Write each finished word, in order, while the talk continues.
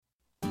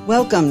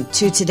Welcome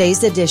to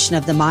today's edition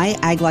of the My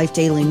Ag Life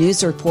Daily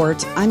News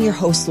Report. I'm your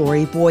host,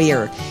 Lori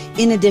Boyer.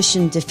 In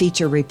addition to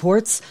feature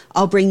reports,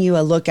 I'll bring you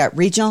a look at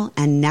regional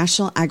and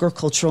national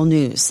agricultural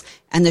news.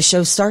 And the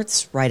show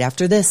starts right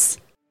after this.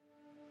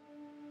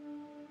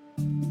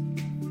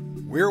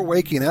 We're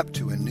waking up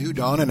to a new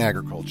dawn in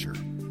agriculture.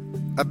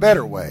 A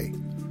better way,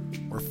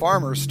 where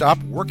farmers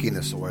stop working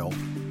the soil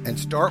and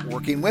start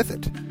working with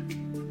it.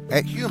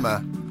 At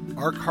Huma,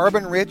 our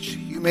carbon-rich,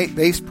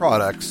 humate-based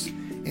products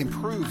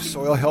improve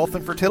soil health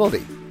and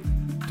fertility,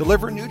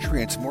 deliver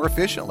nutrients more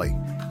efficiently,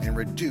 and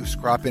reduce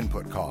crop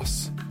input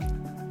costs.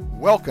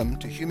 Welcome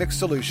to Humic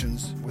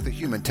Solutions with a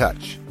human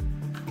touch.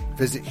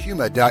 Visit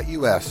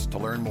huma.us to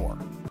learn more.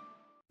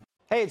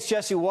 Hey, it's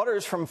Jesse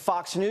Waters from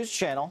Fox News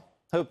Channel.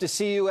 Hope to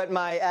see you at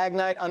my Ag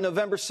Night on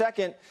November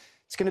 2nd.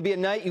 It's going to be a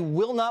night you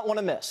will not want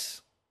to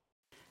miss.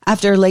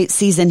 After a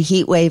late-season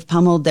heat wave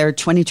pummeled their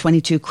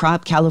 2022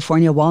 crop,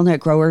 California walnut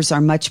growers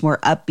are much more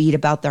upbeat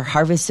about their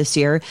harvest this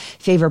year.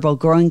 Favorable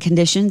growing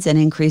conditions and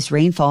increased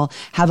rainfall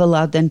have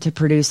allowed them to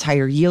produce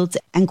higher yields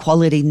and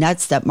quality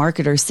nuts that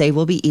marketers say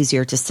will be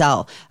easier to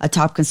sell. A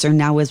top concern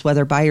now is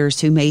whether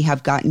buyers who may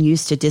have gotten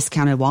used to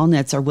discounted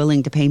walnuts are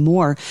willing to pay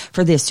more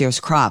for this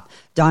year's crop.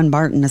 Don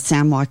Martin, a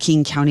San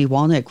Joaquin County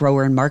walnut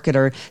grower and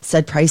marketer,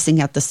 said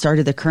pricing at the start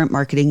of the current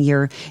marketing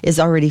year is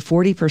already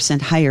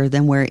 40% higher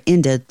than where it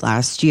ended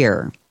last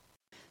year.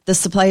 The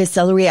supply of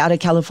celery out of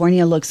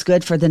California looks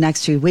good for the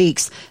next few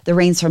weeks. The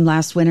rains from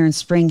last winter and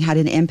spring had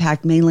an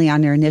impact mainly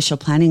on their initial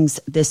plantings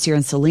this year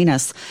in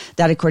Salinas.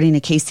 That according to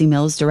Casey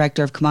Mills,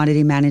 Director of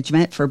Commodity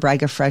Management for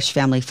Braga Fresh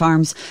Family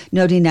Farms,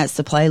 noting that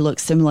supply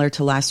looks similar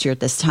to last year at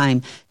this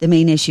time. The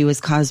main issue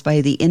is caused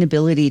by the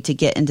inability to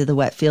get into the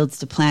wet fields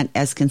to plant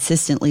as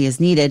consistently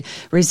as needed,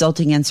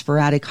 resulting in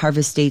sporadic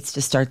harvest dates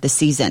to start the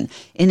season.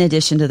 In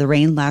addition to the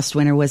rain, last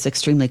winter was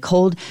extremely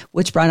cold,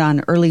 which brought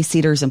on early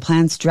seeders and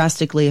plants,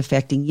 drastically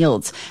affecting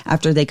yields.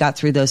 After they got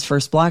through those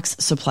first blocks,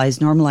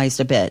 supplies normalized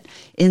a bit.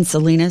 In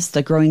Salinas,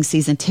 the growing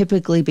season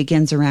typically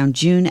begins around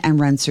June and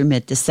runs through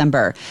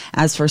mid-December.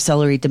 As for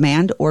celery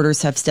demand,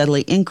 orders have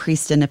steadily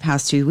increased in the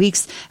past 2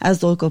 weeks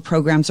as local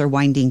programs are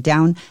winding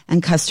down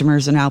and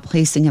customers are now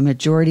placing a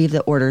majority of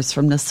the orders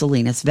from the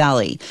Salinas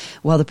Valley.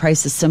 While the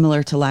price is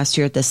similar to last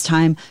year at this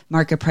time,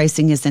 market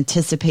pricing is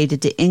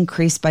anticipated to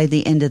increase by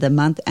the end of the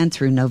month and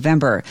through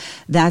November.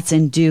 That's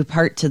in due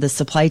part to the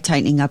supply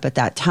tightening up at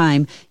that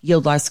time.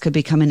 Yield loss could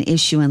become an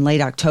issue in late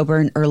October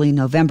and early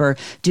November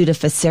due to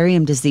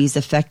fusarium disease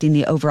affecting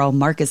the overall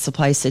market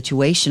supply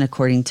situation,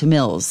 according to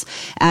Mills.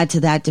 Add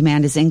to that,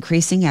 demand is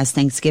increasing as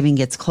Thanksgiving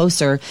gets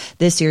closer.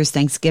 This year's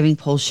Thanksgiving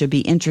poll should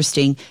be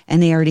interesting,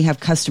 and they already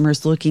have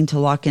customers looking to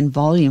lock in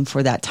volume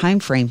for that time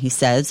frame, he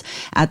says.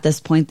 At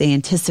this point, they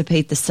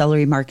anticipate the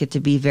celery market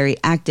to be very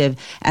active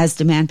as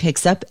demand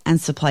picks up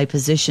and supply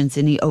positions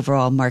in the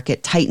overall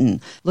market tighten.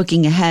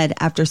 Looking ahead,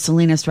 after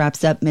Salinas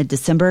wraps up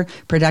mid-December,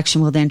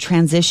 production will then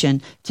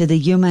transition to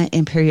the Yuma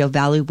Imperial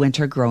Valley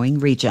winter growing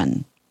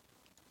region.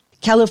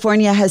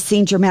 California has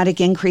seen dramatic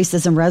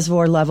increases in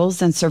reservoir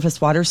levels and surface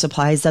water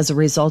supplies as a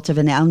result of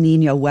an El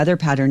Nino weather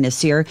pattern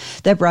this year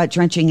that brought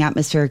drenching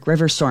atmospheric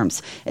river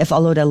storms. It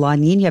followed a La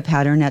Nina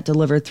pattern that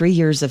delivered 3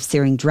 years of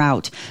searing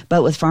drought.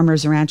 But with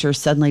farmers and ranchers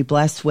suddenly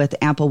blessed with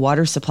ample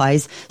water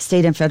supplies,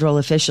 state and federal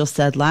officials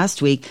said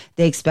last week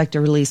they expect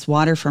to release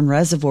water from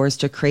reservoirs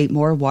to create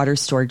more water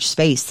storage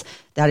space.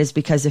 That is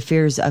because of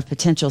fears of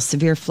potential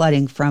severe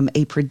flooding from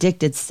a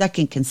predicted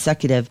second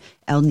consecutive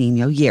El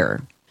Nino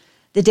year.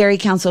 The Dairy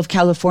Council of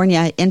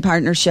California, in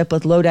partnership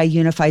with Lodi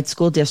Unified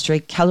School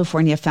District,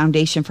 California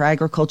Foundation for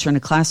Agriculture in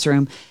a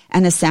Classroom,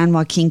 and the San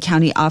Joaquin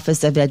County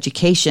Office of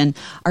Education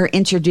are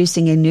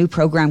introducing a new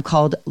program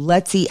called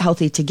Let's Eat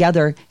Healthy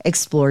Together,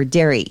 Explore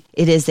Dairy.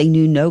 It is a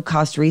new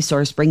no-cost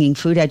resource bringing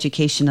food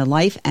education to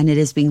life, and it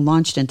is being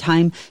launched in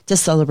time to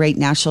celebrate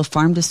National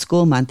Farm to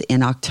School Month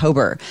in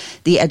October.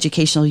 The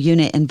educational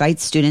unit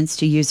invites students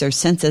to use their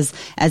senses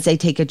as they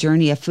take a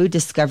journey of food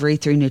discovery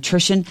through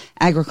nutrition,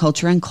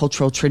 agriculture, and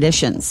cultural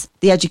traditions.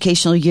 The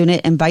educational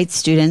unit invites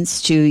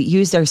students to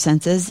use their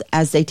senses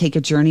as they take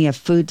a journey of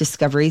food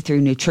discovery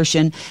through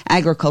nutrition,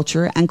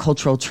 agriculture, and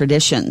cultural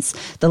traditions.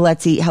 The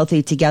Let's Eat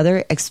Healthy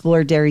Together,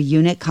 Explore Dairy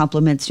unit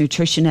complements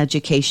nutrition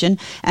education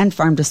and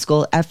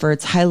farm-to-school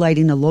efforts,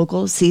 highlighting a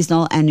local,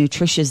 seasonal, and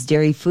nutritious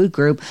dairy food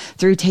group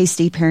through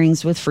tasty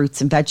pairings with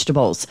fruits and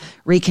vegetables.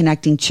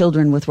 Reconnecting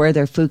children with where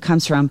their food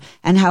comes from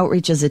and how it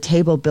reaches a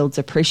table builds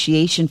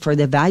appreciation for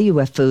the value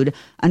of food,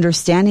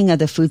 understanding of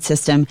the food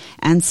system,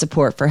 and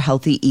support for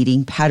healthy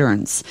eating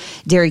patterns.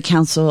 Dairy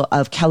Council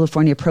of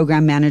California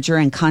Program Manager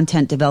and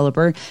Content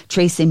Developer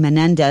Tracy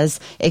Menendez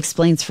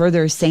explains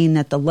further, saying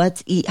that the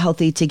Let's Eat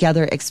Healthy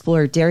Together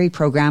Explore Dairy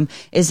program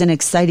is an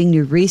exciting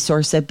new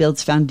resource that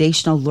builds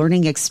foundational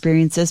learning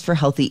experiences for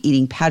healthy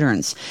eating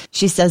patterns.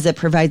 She says it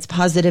provides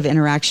positive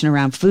interaction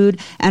around food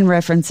and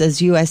references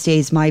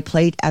USDA's My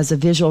Plate as a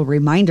visual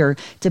reminder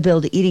to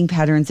build eating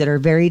patterns that are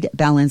varied,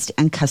 balanced,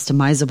 and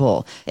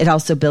customizable. It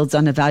also builds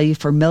on a value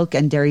for milk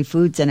and dairy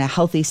foods and a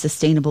healthy,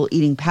 sustainable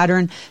eating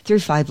pattern through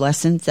 5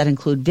 lessons that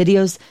include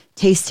videos,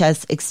 taste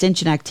tests,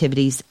 extension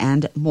activities,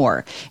 and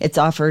more. It's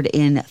offered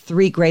in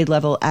 3 grade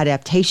level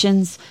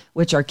adaptations,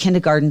 which are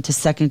kindergarten to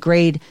 2nd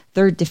grade,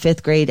 3rd to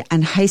 5th grade,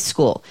 and high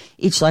school.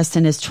 Each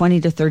lesson is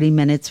 20 to 30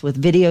 minutes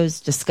with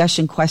videos,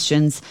 discussion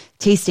questions,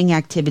 tasting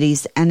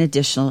activities, and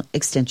additional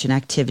extension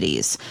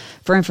activities.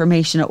 For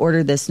information to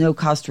order this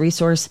no-cost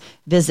resource,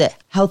 visit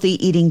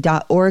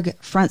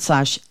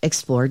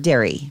healthyeating.org/explore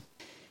dairy.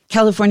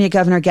 California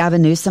Governor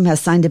Gavin Newsom has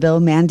signed a bill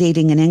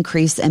mandating an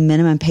increase in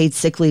minimum paid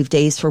sick leave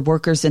days for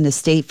workers in the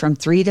state from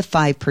 3 to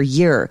 5 per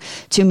year.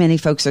 Too many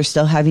folks are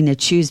still having to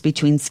choose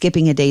between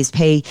skipping a day's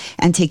pay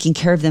and taking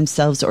care of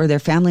themselves or their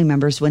family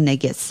members when they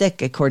get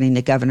sick, according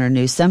to Governor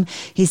Newsom.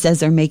 He says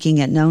they're making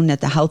it known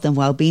that the health and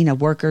well-being of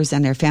workers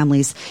and their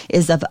families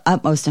is of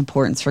utmost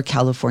importance for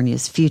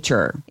California's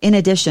future. In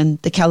addition,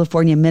 the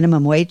California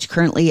minimum wage,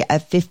 currently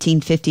at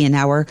 $15.50 an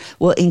hour,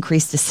 will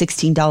increase to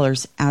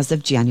 $16 as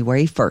of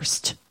January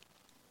 1st.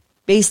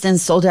 Based in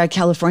Soledad,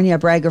 California,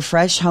 Braga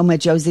Fresh, home of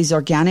Josie's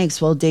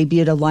Organics, will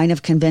debut a line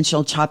of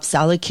conventional chopped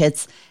salad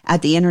kits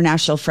at the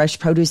International Fresh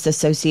Produce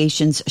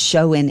Association's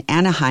show in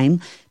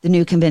Anaheim. The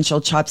new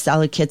conventional chopped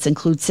salad kits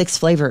include 6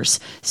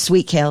 flavors: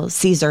 sweet kale,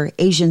 Caesar,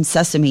 Asian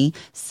sesame,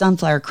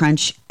 sunflower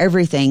crunch,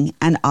 everything,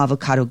 and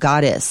avocado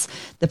goddess.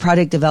 The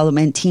product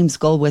development team's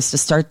goal was to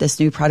start this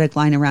new product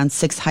line around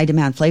 6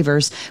 high-demand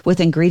flavors with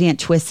ingredient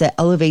twists that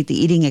elevate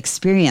the eating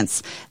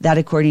experience. That,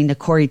 according to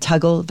Corey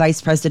Tuggle,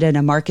 Vice President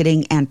of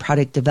Marketing and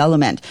Product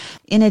Development.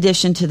 In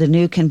addition to the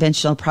new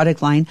conventional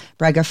product line,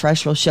 Braga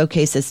Fresh will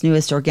showcase its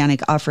newest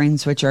organic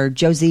offerings, which are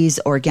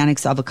Josie's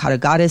Organics Avocado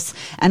Goddess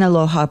and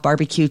Aloha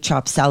Barbecue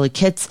Chopped Salad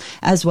Kits,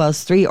 as well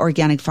as 3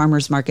 organic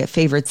farmers market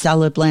favorite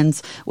salad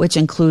blends, which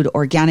include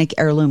Organic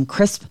Heirloom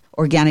Crisp,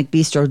 Organic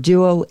Bistro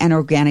Duo, and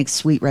Organic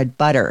Sweet Red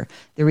Butter.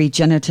 The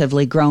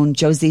regeneratively grown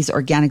Josie's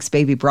Organics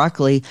Baby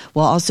Broccoli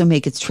will also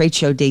make its trade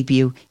show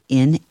debut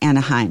in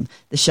Anaheim.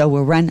 The show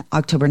will run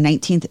October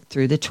 19th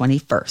through the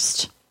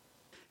 21st.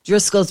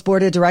 Driscoll's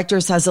board of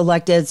directors has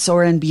elected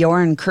Soren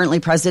Bjorn, currently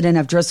president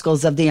of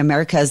Driscoll's of the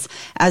Americas,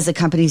 as the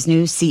company's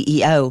new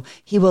CEO.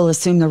 He will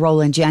assume the role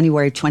in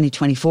January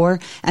 2024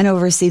 and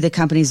oversee the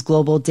company's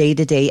global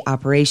day-to-day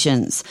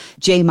operations.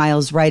 J.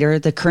 Miles Ryder,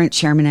 the current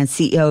chairman and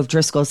CEO of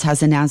Driscoll's,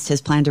 has announced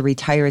his plan to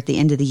retire at the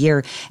end of the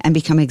year and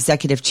become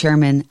executive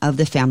chairman of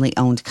the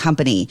family-owned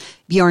company.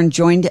 Bjorn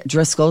joined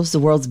Driscoll's, the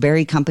world's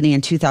berry company,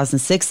 in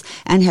 2006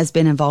 and has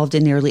been involved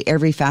in nearly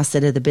every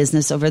facet of the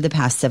business over the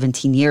past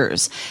 17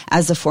 years.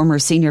 As a former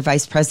senior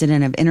vice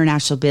president of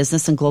international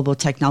business and global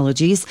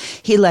technologies,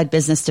 he led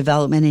business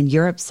development in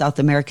Europe, South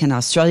America, and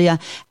Australia,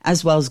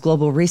 as well as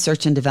global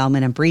research and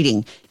development and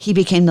breeding. He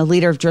became the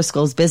leader of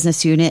Driscoll's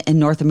business unit in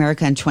North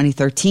America in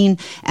 2013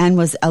 and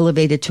was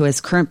elevated to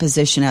his current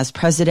position as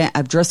president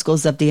of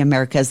Driscoll's of the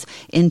Americas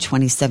in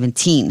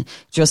 2017.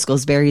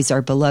 Driscoll's berries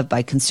are beloved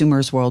by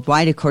consumers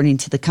worldwide, according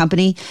to the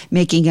company,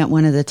 making it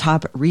one of the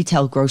top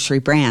retail grocery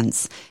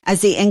brands.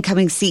 As the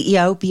incoming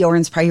CEO,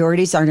 Bjorn's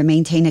priorities are to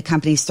maintain a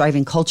company's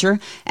thriving culture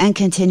and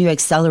continue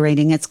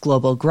accelerating its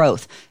global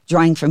growth.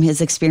 Drawing from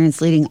his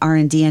experience leading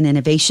R&D and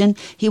innovation,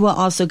 he will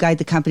also guide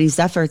the company's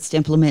efforts to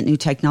implement new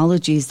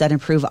technologies that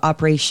improve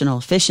operational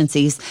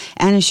efficiencies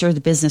and ensure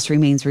the business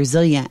remains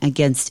resilient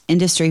against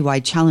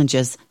industry-wide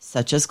challenges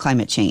such as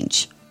climate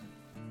change.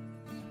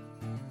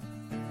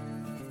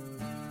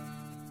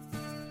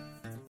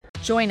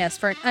 Join us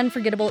for an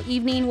unforgettable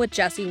evening with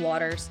Jesse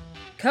Waters,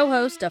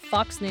 co-host of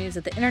Fox News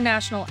at the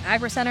International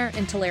Agri-Center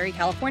in Tulare,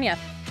 California.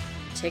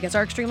 Tickets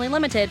are extremely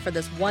limited for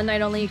this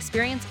one-night-only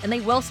experience, and they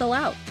will sell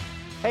out.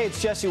 Hey,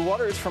 it's Jesse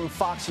Waters from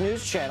Fox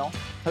News Channel.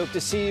 Hope to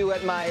see you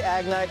at my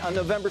Ag Night on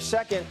November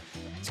 2nd.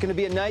 It's going to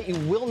be a night you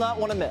will not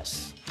want to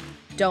miss.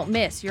 Don't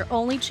miss your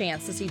only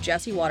chance to see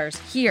Jesse Waters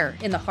here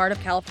in the heart of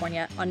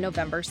California on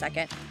November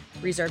 2nd.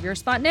 Reserve your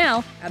spot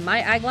now at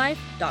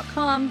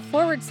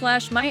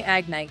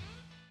myaglife.com/myagnite.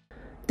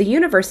 The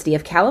University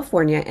of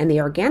California and the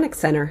Organic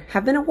Center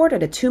have been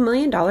awarded a $2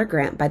 million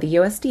grant by the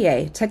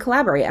USDA to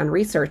collaborate on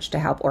research to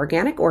help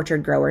organic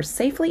orchard growers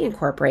safely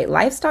incorporate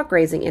livestock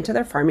grazing into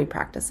their farming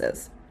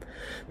practices.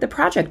 The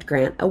project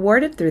grant,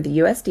 awarded through the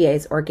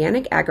USDA's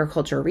Organic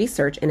Agriculture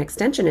Research and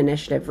Extension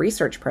Initiative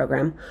research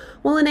program,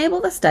 will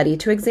enable the study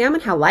to examine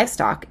how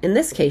livestock, in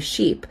this case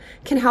sheep,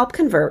 can help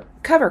convert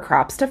cover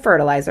crops to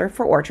fertilizer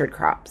for orchard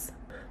crops.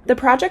 The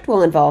project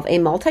will involve a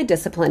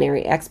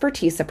multidisciplinary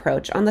expertise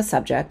approach on the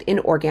subject in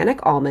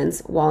organic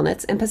almonds,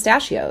 walnuts, and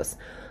pistachios,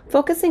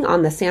 focusing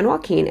on the San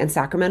Joaquin and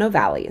Sacramento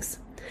valleys.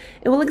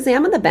 It will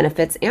examine the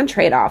benefits and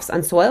trade-offs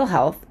on soil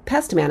health,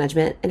 pest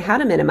management, and how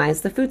to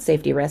minimize the food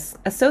safety risks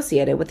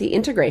associated with the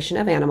integration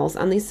of animals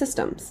on these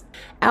systems.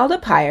 Alda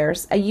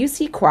Pyers, a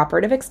UC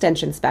cooperative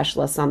extension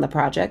specialist on the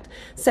project,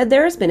 said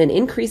there has been an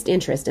increased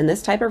interest in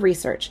this type of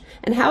research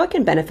and how it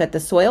can benefit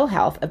the soil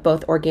health of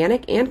both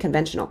organic and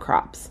conventional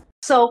crops.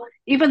 So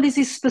even this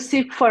is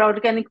specific for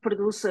organic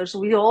producers,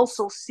 we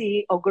also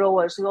see, or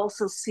growers, we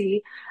also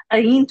see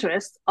an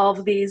interest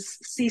of these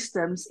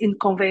systems in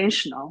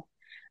conventional.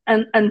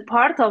 And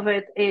part of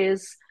it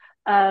is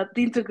the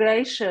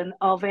integration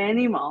of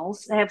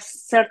animals have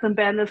certain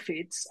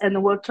benefits,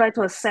 and we'll try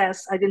to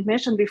assess, I didn't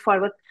mention before,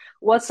 but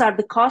what are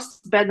the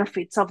cost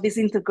benefits of this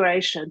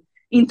integration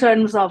in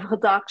terms of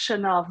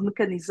reduction of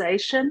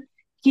mechanization,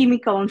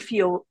 chemical and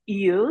fuel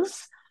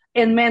use,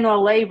 and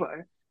manual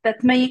labor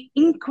that may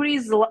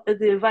increase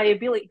the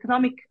viability,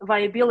 economic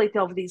viability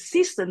of these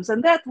systems,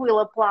 and that will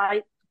apply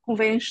to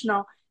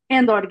conventional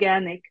and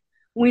organic.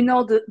 We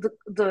know that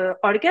the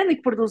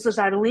organic producers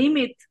are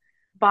limited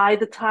by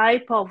the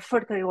type of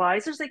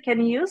fertilizers they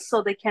can use,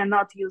 so they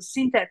cannot use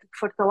synthetic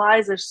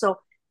fertilizers. So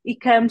it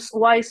comes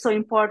why it's so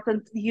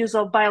important the use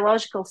of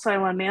biological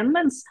soil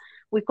amendments.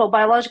 We call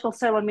biological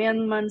soil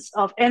amendments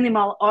of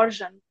animal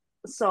origin,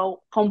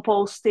 so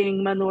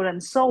composting, manure,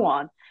 and so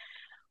on.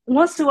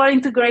 Once you are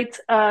integrate,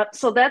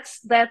 so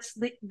that's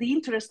the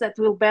interest that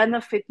will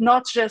benefit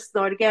not just the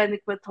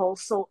organic but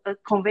also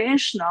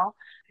conventional.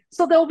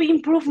 So there will be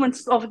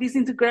improvements of this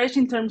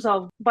integration in terms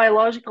of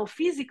biological,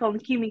 physical,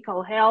 and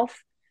chemical health,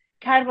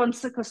 carbon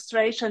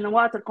sequestration, and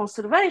water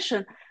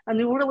conservation. And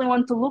we really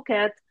want to look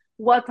at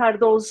what are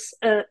those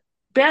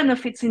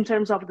benefits in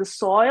terms of the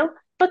soil,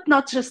 but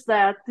not just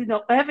that.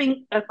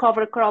 Having a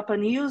cover crop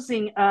and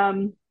using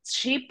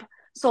sheep,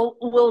 so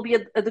will be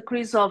a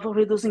decrease of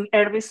reducing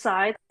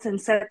herbicides,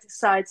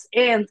 insecticides,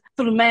 and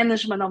through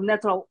management of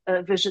natural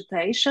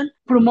vegetation,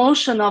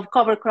 promotion of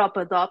cover crop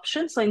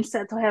adoption. So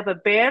instead to have a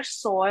bare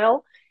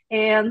soil,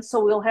 and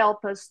so will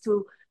help us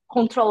to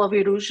control of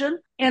erosion,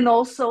 and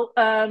also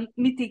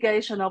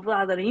mitigation of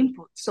other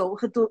inputs, so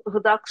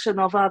reduction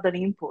of other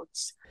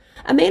inputs.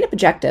 A main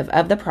objective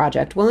of the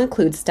project will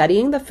include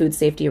studying the food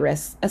safety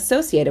risks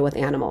associated with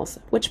animals,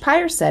 which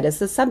Pyers said is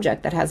the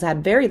subject that has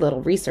had very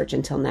little research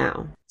until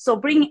now. So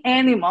bring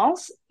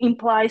animals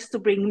implies to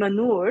bring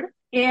manure,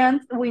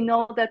 and we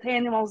know that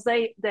animals,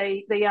 they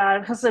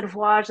are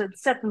reservoirs and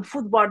certain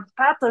foodborne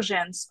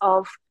pathogens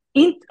of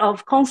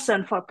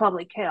concern for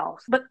public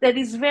health. But there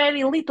is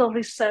very little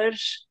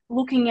research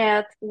looking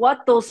at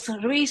what those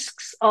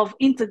risks of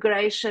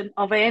integration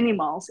of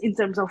animals in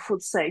terms of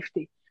food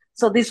safety.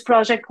 So this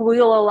project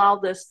will allow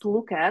us to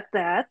look at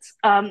that,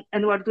 and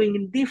we're doing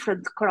in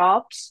different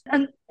crops,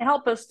 and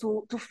help us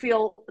to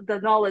fill the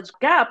knowledge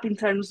gap in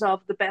terms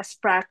of the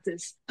best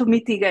practice to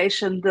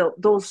mitigation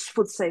those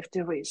food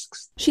safety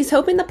risks. She's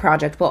hoping the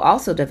project will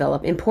also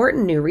develop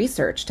important new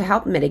research to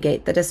help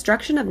mitigate the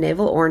destruction of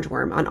navel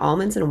orangeworm on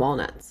almonds and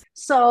walnuts.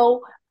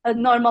 So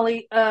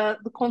normally the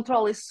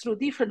control is through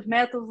different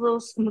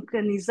methods,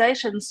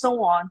 mechanization, and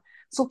so on.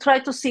 So try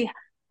to see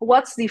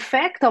what's the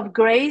effect of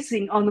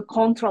grazing on the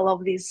control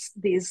of these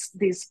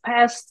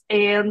pests,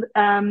 and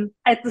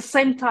at the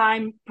same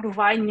time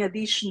providing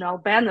additional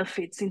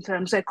benefits in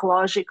terms of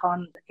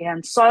ecological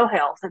and soil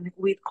health and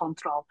weed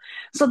control.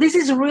 So this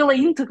is a really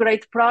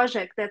integrated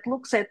project that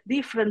looks at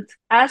different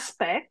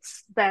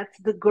aspects that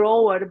the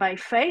grower may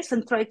face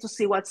and try to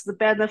see what's the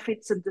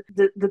benefits and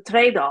the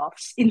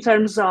trade-offs in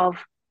terms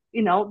of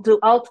the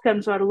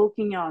outcomes we're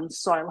looking on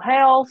soil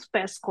health,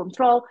 pest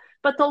control,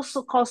 but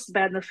also cost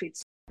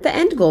benefits. The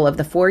end goal of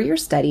the 4-year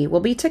study will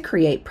be to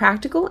create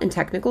practical and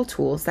technical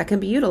tools that can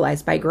be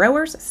utilized by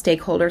growers,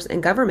 stakeholders,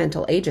 and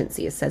governmental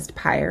agencies, says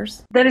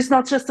Pyers. There is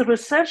not just the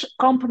research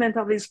component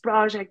of this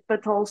project,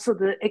 but also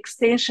the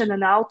extension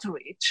and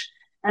outreach.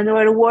 And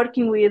we're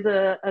working with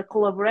a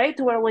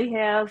collaborator where we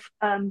have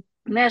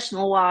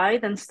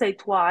nationwide and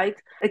statewide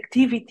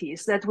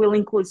activities that will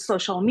include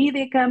social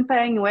media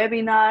campaign,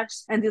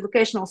 webinars, and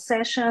educational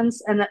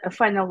sessions, and a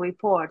final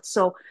report.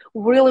 So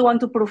we really want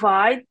to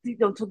provide to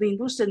the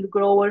industry and the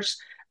growers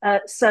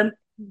some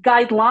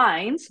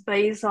guidelines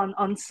based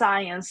on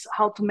science,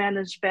 how to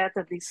manage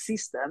better these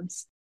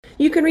systems.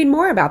 You can read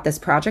more about this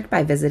project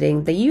by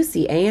visiting the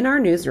UC A&R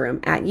newsroom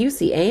at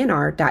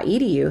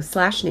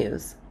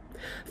ucanr.edu/news.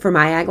 For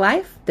My Ag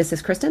Life, this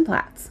is Kristen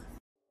Platts.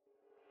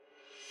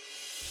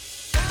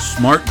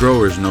 Smart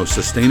growers know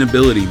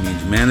sustainability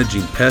means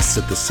managing pests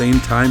at the same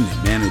time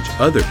they manage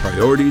other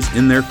priorities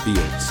in their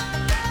fields,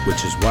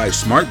 which is why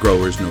smart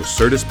growers know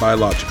Certus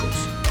Biologicals.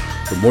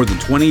 For more than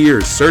 20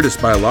 years, Certus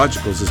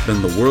Biologicals has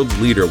been the world's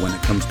leader when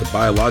it comes to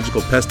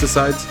biological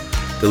pesticides,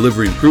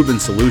 delivering proven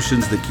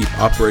solutions that keep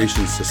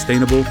operations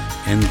sustainable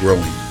and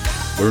growing.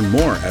 Learn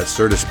more at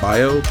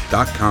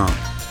certusbio.com.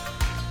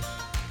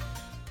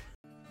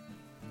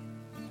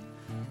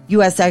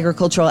 U.S.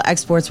 agricultural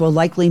exports will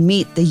likely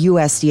meet the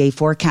USDA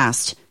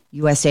forecast.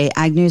 USA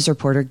Ag News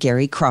reporter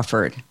Gary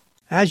Crawford.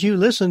 As you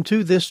listen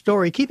to this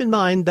story, keep in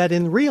mind that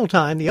in real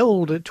time, the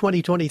old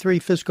 2023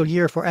 fiscal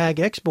year for ag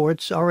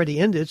exports already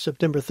ended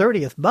September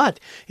 30th, but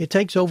it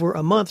takes over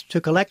a month to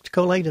collect,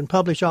 collate, and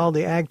publish all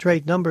the ag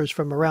trade numbers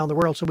from around the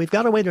world. So we've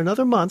got to wait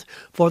another month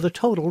for the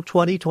total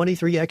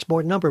 2023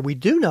 export number. We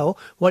do know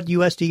what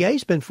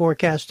USDA's been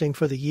forecasting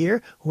for the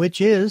year,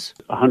 which is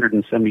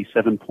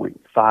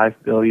 $177.5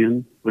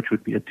 billion, which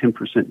would be a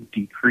 10%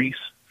 decrease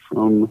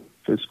from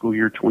fiscal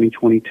year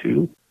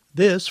 2022.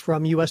 This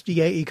from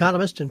USDA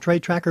economist and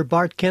trade tracker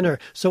Bart Kenner.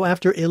 So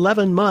after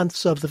 11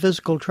 months of the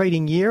fiscal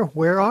trading year,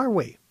 where are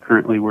we?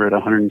 Currently, we're at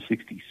 $166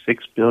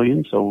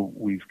 billion, so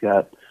we've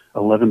got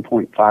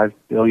 $11.5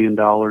 billion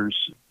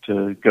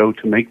to go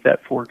to make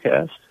that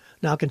forecast.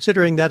 Now,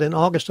 considering that in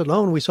August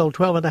alone we sold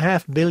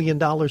 $12.5 billion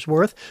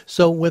worth,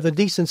 so with a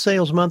decent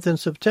sales month in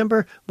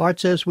September, Bart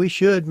says we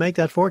should make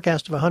that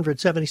forecast of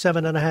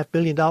 $177.5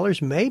 billion,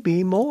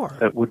 maybe more.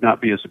 That would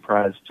not be a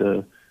surprise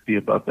to be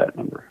above that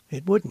number.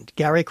 It wouldn't.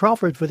 Gary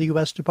Crawford for the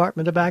U.S.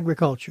 Department of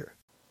Agriculture.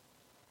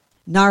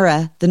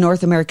 NARA, the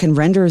North American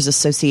Renderers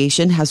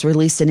Association, has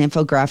released an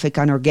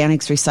infographic on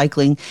organics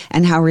recycling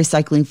and how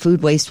recycling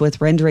food waste with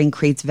rendering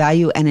creates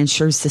value and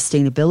ensures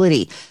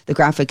sustainability. The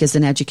graphic is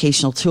an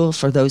educational tool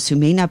for those who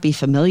may not be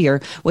familiar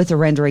with the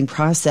rendering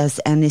process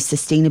and the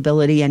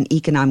sustainability and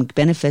economic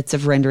benefits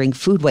of rendering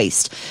food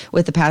waste.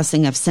 With the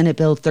passing of Senate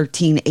Bill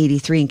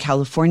 1383 in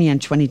California in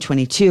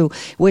 2022,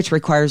 which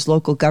requires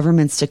local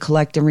governments to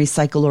collect and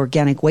recycle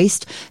organic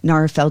waste,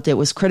 NARA felt it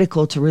was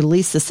critical to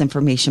release this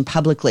information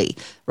publicly.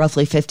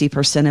 Roughly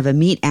 50% of a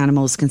meat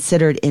animal is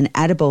considered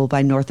inedible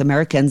by North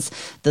Americans.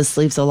 This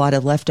leaves a lot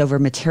of leftover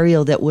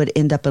material that would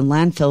end up in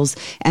landfills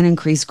and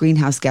increase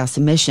greenhouse gas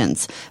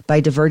emissions. By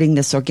diverting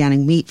this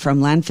organic meat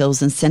from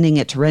landfills and sending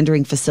it to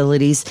rendering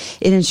facilities,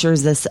 it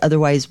ensures this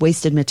otherwise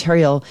wasted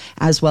material,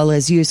 as well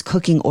as used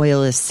cooking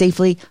oil, is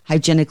safely,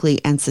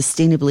 hygienically, and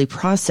sustainably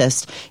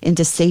processed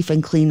into safe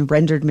and clean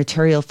rendered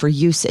material for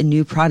use in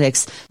new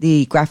products.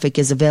 The graphic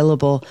is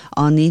available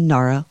on the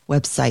NARA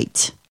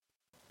website.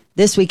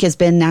 This week has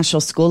been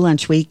National School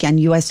Lunch Week, and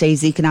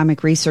USDA's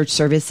Economic Research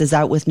Service is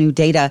out with new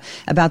data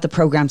about the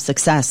program's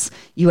success.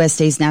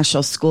 USDA's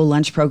National School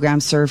Lunch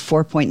Program served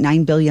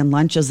 4.9 billion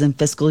lunches in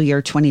fiscal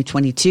year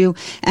 2022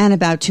 and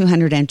about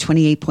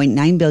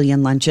 228.9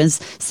 billion lunches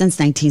since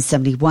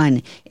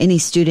 1971. Any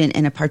student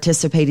in a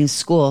participating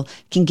school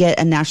can get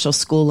a National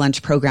School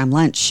Lunch Program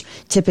lunch.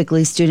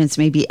 Typically, students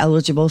may be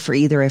eligible for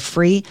either a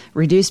free,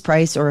 reduced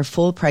price, or a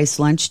full price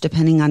lunch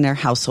depending on their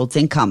household's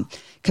income.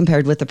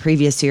 Compared with the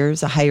previous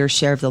years, a higher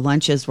share of the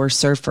lunches were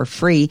served for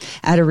free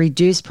at a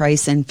reduced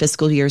price in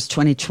fiscal years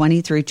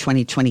 2020 through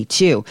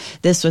 2022.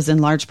 This was in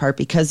large part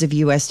because of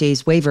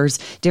USDA's waivers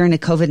during the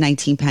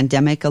COVID-19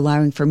 pandemic,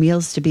 allowing for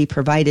meals to be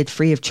provided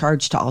free of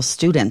charge to all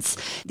students.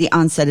 The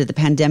onset of the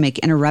pandemic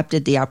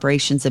interrupted the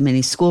operations of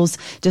many schools,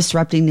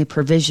 disrupting the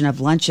provision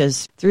of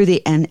lunches through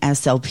the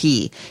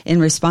NSLP.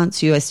 In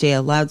response, USDA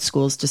allowed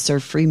schools to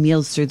serve free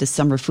meals through the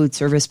Summer Food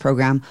Service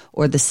Program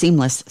or the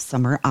Seamless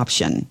Summer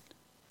Option.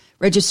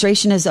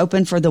 Registration is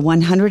open for the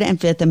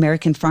 105th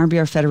American Farm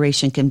Bureau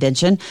Federation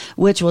Convention,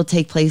 which will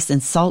take place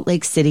in Salt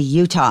Lake City,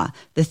 Utah.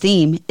 The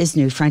theme is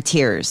New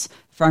Frontiers.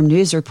 Farm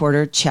News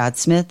reporter Chad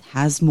Smith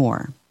has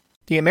more.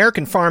 The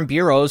American Farm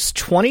Bureau's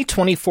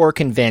 2024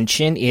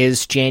 convention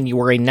is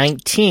January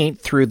 19th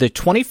through the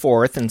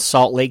 24th in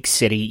Salt Lake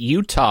City,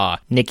 Utah.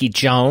 Nikki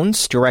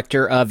Jones,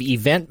 Director of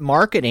Event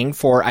Marketing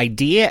for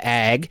Idea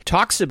Ag,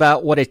 talks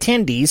about what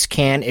attendees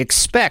can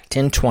expect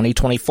in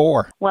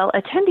 2024. Well,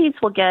 attendees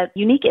will get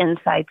unique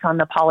insights on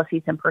the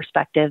policies and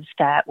perspectives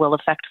that will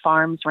affect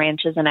farms,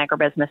 ranches, and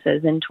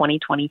agribusinesses in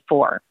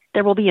 2024.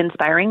 There will be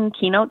inspiring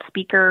keynote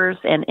speakers,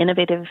 an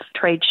innovative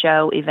trade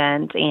show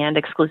event, and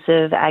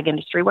exclusive ag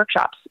industry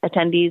workshops.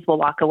 Attendees will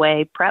walk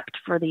away prepped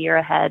for the year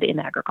ahead in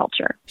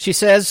agriculture. She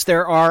says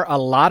there are a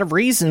lot of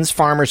reasons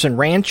farmers and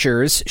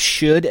ranchers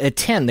should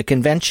attend the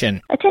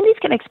convention. Attendees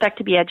can expect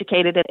to be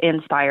educated and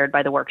inspired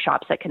by the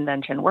workshops at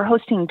convention. We're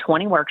hosting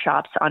 20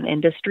 workshops on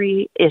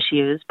industry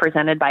issues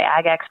presented by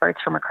ag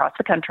experts from across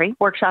the country.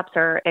 Workshops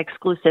are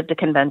exclusive to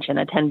convention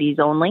attendees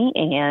only,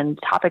 and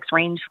topics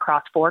range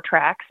across 4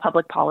 tracks: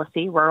 public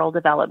policy, rural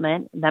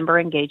development, member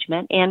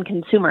engagement, and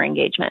consumer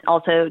engagement.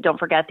 Also, don't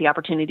forget the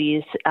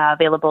opportunities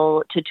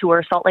available to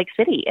tour Salt Lake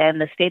City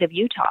and the state of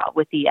Utah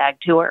with the Ag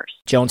Tours.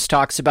 Jones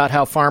talks about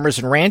how farmers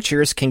and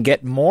ranchers can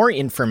get more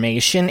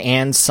information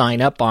and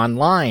sign up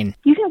online.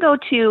 You can go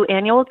to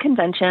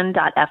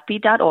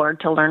annualconvention.fb.org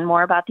to learn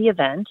more about the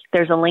event.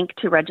 There's a link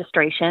to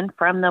registration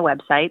from the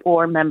website,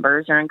 or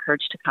members are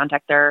encouraged to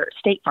contact their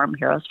state farm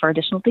bureaus for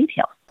additional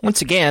details.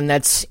 Once again,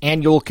 that's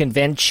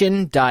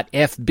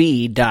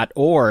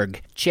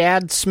annualconvention.fb.org.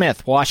 Chad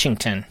Smith,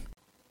 Washington.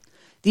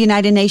 The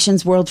United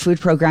Nations World Food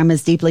Program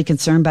is deeply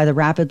concerned by the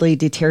rapidly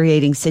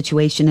deteriorating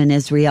situation in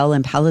Israel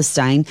and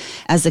Palestine.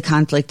 As the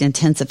conflict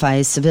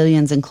intensifies,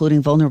 civilians,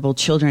 including vulnerable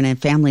children and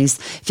families,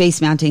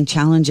 face mounting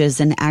challenges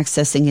in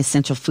accessing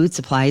essential food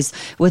supplies,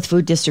 with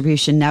food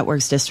distribution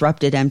networks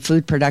disrupted and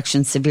food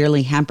production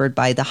severely hampered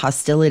by the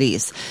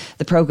hostilities.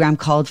 The program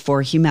called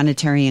for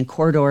humanitarian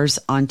corridors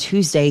on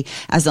Tuesday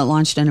as it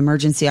launched an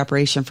emergency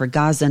operation for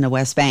Gaza and the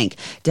West Bank.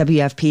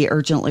 WFP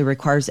urgently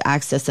requires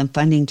access and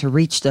funding to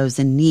reach those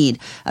in need.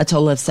 A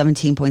total of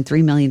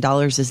 $17.3 million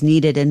is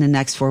needed in the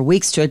next 4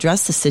 weeks to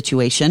address the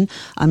situation.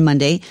 On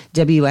Monday,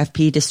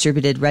 WFP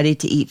distributed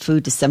ready-to-eat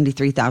food to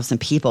 73,000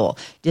 people.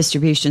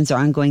 Distributions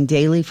are ongoing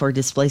daily for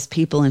displaced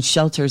people in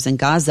shelters in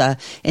Gaza.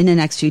 In the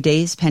next few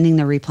days, pending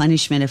the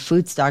replenishment of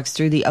food stocks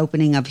through the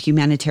opening of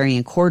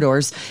humanitarian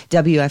corridors,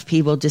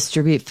 WFP will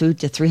distribute food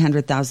to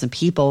 300,000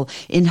 people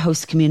in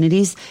host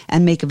communities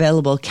and make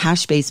available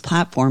cash-based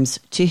platforms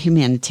to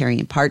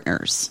humanitarian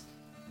partners.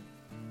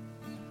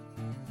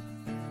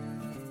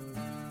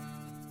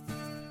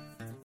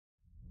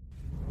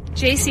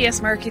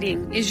 JCS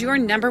Marketing is your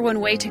 #1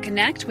 way to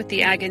connect with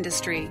the ag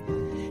industry.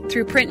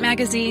 Through print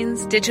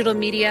magazines, digital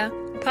media,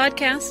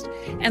 podcast,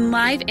 and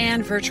live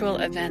and virtual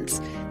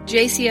events,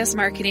 JCS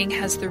Marketing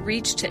has the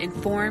reach to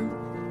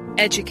inform,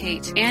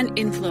 educate, and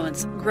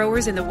influence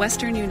growers in the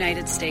western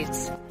United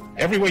States.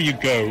 Everywhere you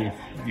go,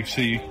 you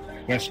see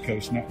West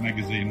Coast Nut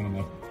Magazine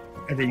on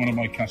every one of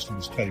my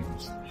customers'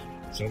 tables.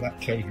 So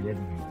that tells you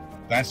everything.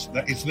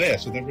 It's there,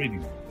 so they're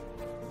reading it.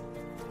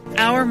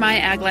 Our My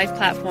Ag Life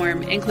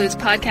platform includes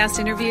podcast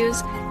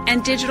interviews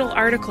and digital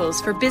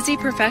articles for busy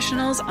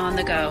professionals on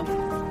the go.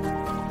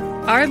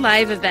 Our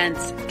live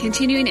events,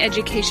 continuing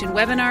education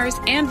webinars,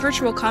 and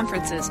virtual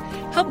conferences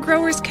help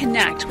growers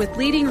connect with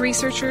leading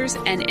researchers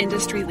and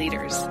industry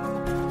leaders.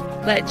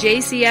 Let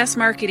JCS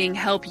Marketing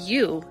help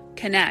you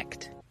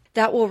connect.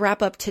 That will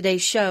wrap up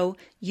today's show.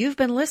 You've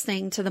been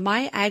listening to the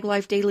My Ag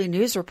Life Daily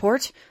News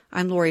Report.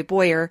 I'm Lori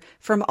Boyer.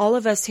 From all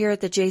of us here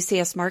at the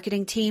JCS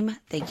Marketing team,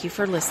 thank you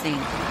for listening.